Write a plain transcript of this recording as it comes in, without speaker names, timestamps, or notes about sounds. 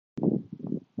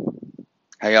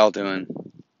How y'all doing?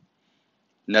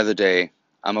 Another day.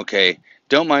 I'm okay.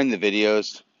 Don't mind the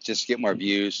videos. Just get more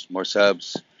views, more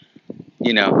subs.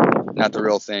 You know, not the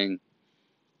real thing.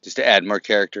 Just to add more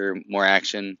character, more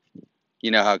action. You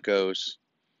know how it goes.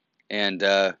 And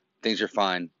things are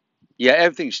fine. Yeah,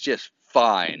 everything's just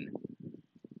fine.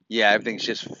 Yeah, everything's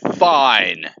just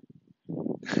fine.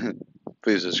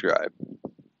 Please subscribe.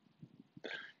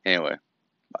 Anyway,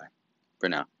 bye for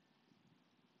now.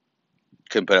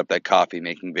 Couldn't put up that coffee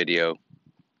making video.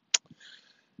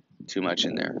 Too much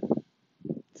in there.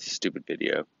 Stupid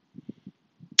video.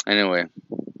 Anyway,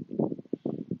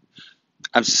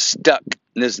 I'm stuck.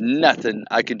 There's nothing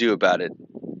I can do about it.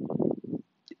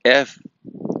 Fuck.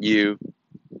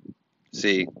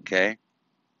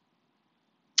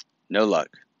 No luck.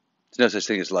 There's no such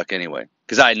thing as luck anyway.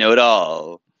 Because I know it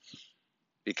all.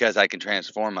 Because I can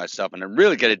transform myself. And I'm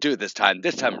really going to do it this time.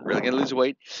 This time I'm really going to lose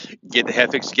weight. Get the hair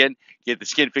fixed again. Get the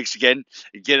skin fixed again.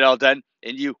 Get it all done.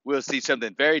 And you will see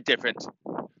something very different.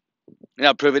 And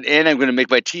I'll prove it. And I'm going to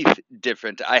make my teeth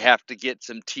different. I have to get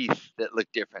some teeth that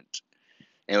look different.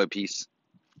 Anyway, peace.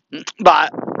 Bye.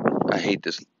 I hate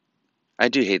this. I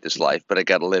do hate this life, but I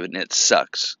got to live it and it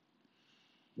sucks.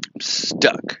 I'm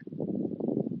stuck.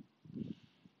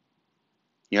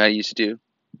 You know what I used to do?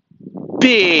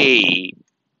 B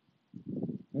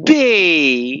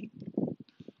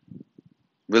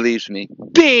relieves me.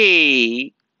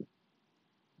 B.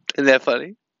 Isn't that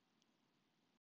funny?